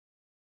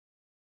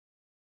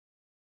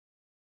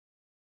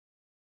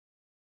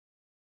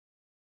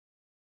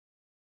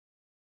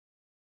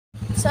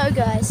So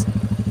guys,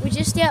 we're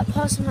just out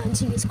possum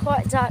hunting. It's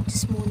quite dark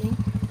this morning.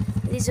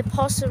 There's a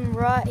possum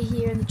right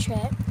here in the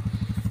trap.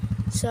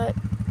 So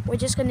we're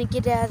just going to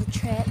get out of the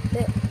trap.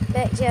 But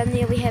back down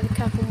there we have a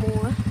couple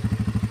more.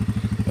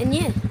 And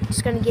yeah,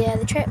 just going to get out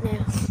of the trap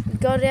now. We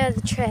got out of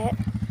the trap.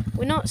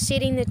 We're not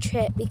setting the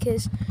trap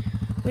because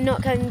we're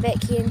not coming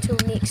back here until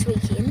next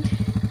weekend.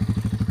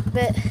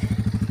 But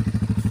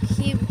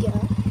here we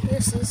go.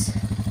 This is...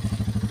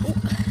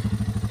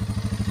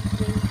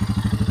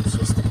 It's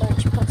just a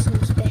bunch of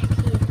possums back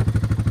here.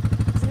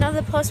 There's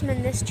another possum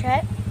in this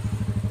trap.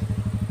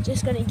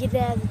 Just going to get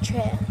out of the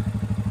trap.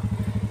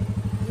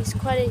 There's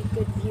quite a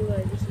good view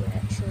over here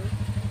actually,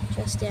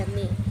 just down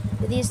there.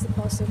 But there's the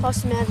possum.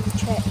 Possum out of the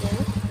trap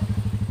now.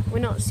 We're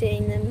not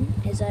setting them,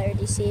 as I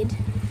already said,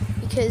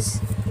 because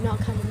we're not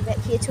coming back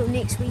here till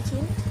next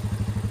weekend.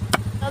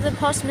 Another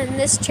possum in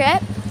this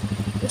trap,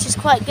 which is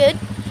quite good.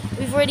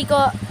 We've already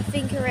got, I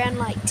think, around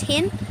like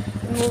 10.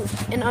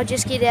 And I'll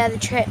just get out of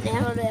the trap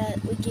now.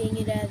 We're getting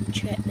it out of the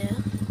trap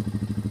now.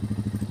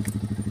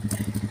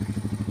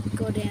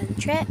 Go down the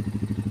trap.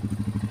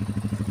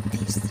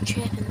 There's the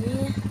trap in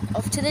there.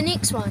 Off to the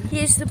next one.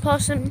 Here's the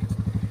possum.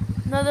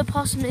 Another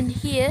possum in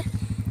here.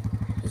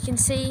 You can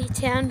see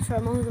town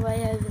from all the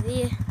way over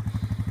there.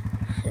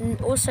 And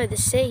also the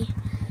sea.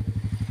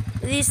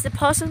 There's the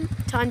possum.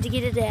 Time to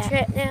get it out.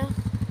 Trap now.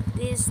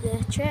 There's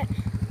the trap.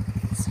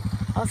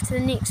 Off to the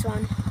next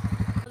one.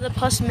 Another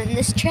possum in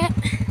this trap.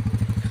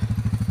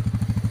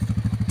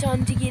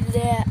 Time to get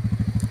it out.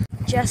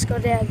 Just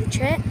got out of the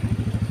trap.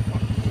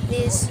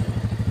 There's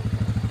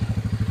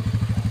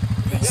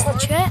the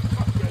trap.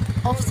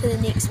 Off to the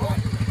next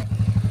one.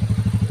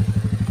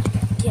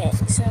 Okay,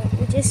 so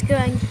we're just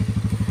going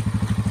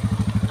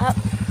up.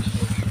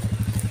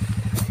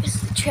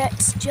 The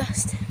trap's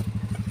just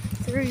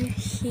through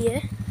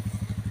here.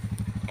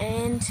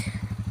 And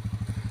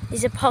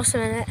there's a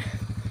possum in it.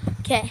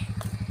 Okay,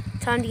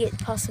 time to get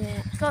the possum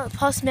out. Got the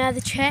possum out of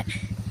the trap.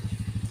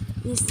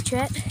 There's the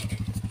trap.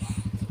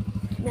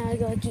 Now I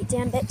gotta get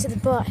down back to the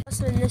bike.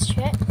 Possum in this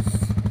trap.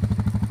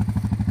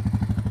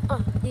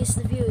 Oh, there's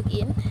the view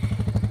again.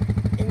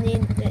 And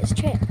then that's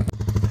trap.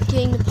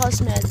 Getting the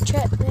possum out of the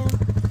trap now.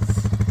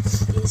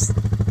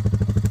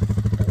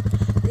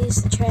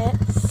 There's the trap.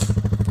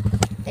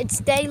 It's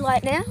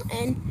daylight now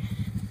and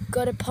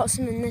got a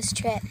possum in this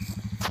trap.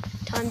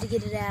 Time to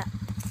get it out.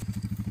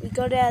 We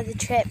got out of the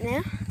trap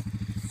now.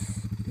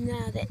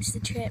 Now that's the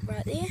trap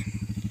right there.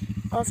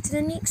 Off to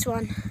the next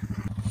one.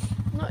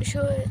 I'm not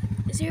sure.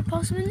 Is there a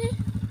possum in there?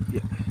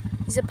 Yeah.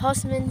 There's a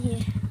possum in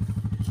here.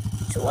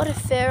 There's a lot of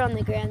fur on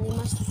the ground.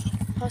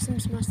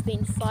 Possums must have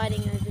been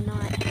fighting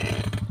overnight.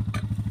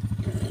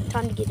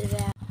 Time to get it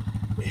out.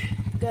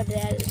 Got it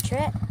out of the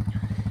trap.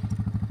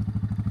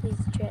 There's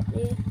the trap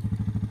there.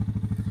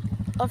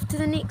 Off to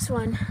the next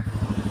one.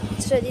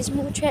 So there's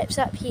more traps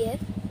up here.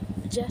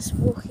 Just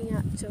walking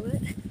up to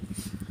it.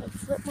 I'll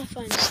flip my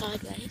phone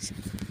sideways.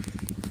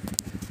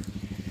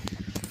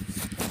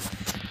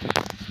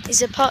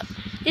 There's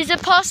a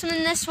possum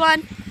in this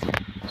one.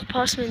 There's a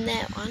possum in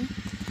that one.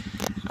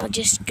 I'll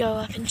just go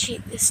up and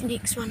check this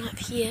next one up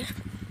here.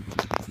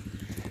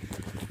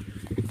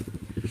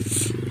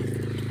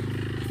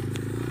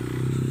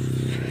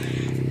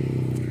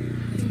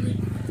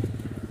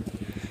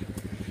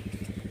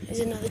 There's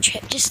another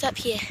trap just up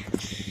here.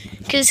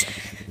 Because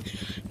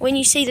when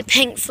you see the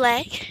pink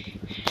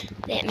flag,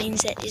 that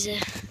means that there's a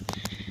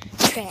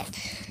trap.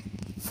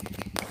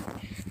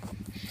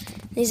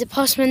 There's a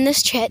possum in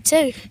this trap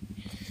too.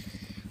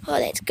 Oh,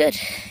 that's good.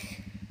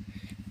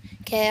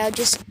 Okay, I'll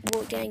just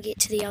walk down and get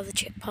to the other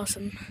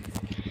possum.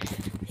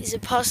 There's a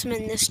possum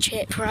in this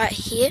trap right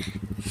here.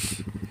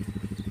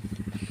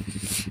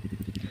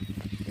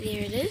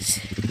 There it is.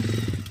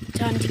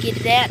 Time to get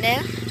it out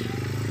now.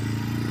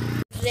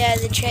 Get it out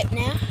of the trap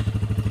now.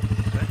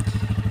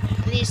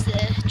 There's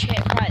the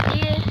trap right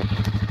there.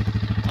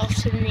 Off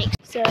to the next.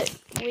 So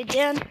we're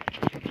down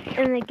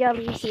in the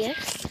gully here,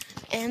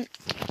 and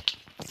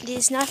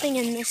there's nothing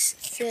in this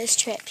first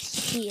trap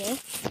here.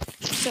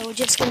 So we're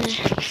just going to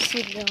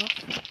set it off.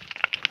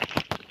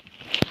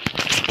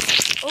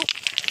 Oh,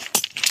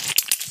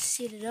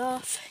 set it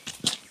off.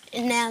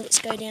 And now let's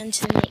go down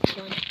to the next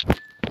one.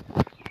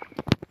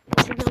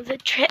 There's another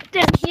trap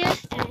down here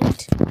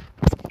and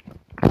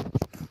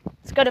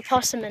it's got a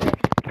possum in it.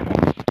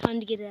 Time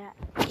to get it out.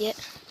 Yep.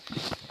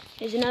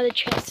 There's another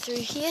trap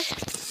through here.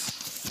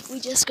 We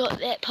just got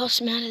that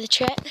possum out of the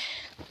trap.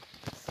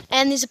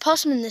 And there's a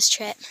possum in this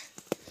trap.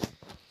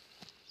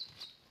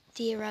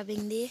 Deer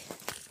rubbing there.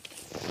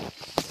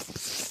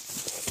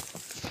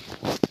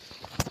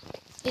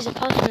 There's a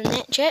possum in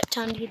that trap,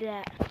 time to get it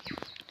out.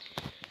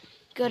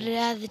 Got it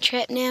out of the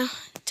trap now,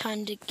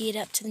 time to get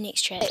up to the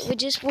next trap. We're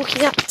just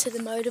walking up to the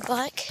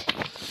motorbike.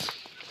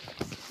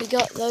 We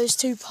got those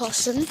two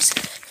possums.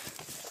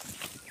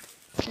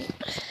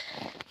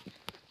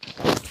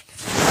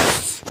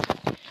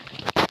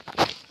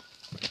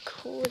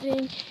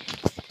 Recording.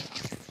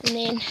 And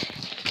then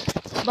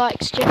the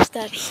bike's just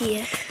up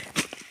here.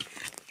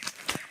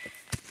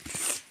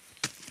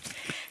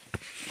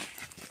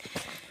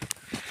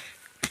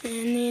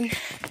 And then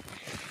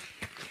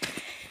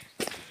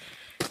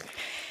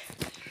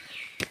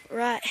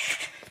right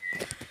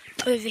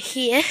over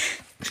here,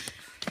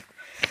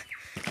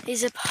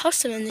 there's a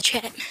possum in the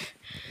trap.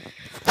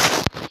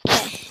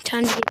 Okay,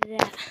 time to get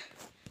it out.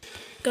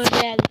 Got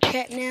it out of the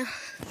trap now.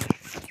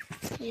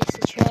 There's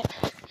the trap.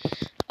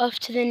 Off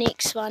to the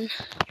next one.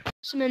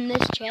 Possum in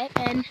this trap,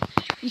 and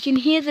you can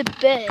hear the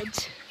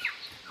birds.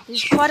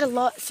 There's quite a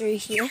lot through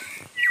here.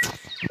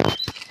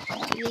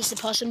 There's the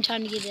possum,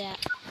 time to get it out.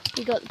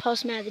 We got the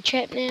possum out of the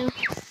trap now.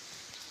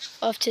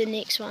 Off to the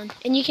next one.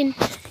 And you can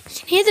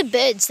hear the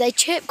birds, they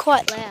chirp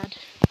quite loud.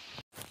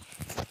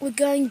 We're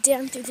going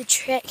down through the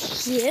track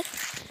here.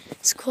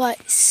 It's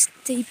quite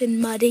steep and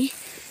muddy.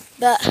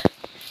 But,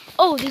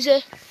 oh, there's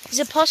a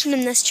possum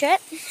in this trap.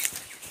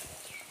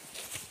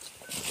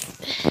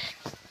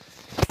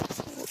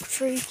 Walk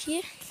through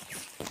here.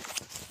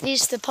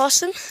 There's the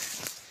possum.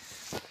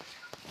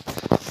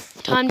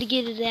 Time to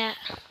get it out.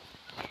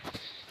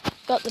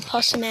 Got the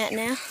possum out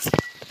now.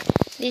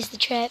 There's the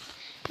trap.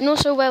 And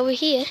also while we're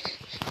here,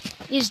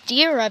 there's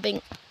deer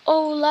rubbing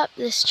all up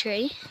this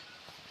tree.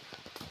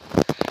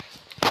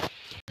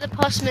 The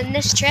possum in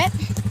this trap.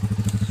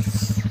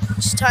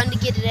 It's time to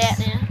get it out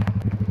now.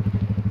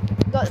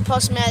 Got the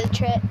possum out of the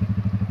trap.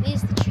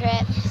 There's the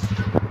trap.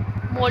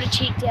 More to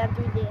check down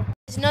through there.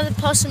 There's another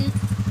possum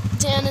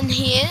down in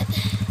here.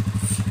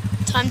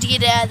 Time to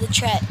get it out of the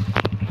trap.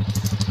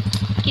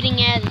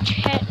 Getting out of the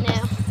trap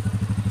now.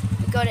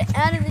 We got it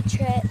out of the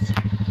trap.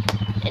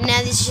 And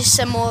now there's just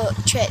some more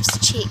traps to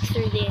check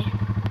through there.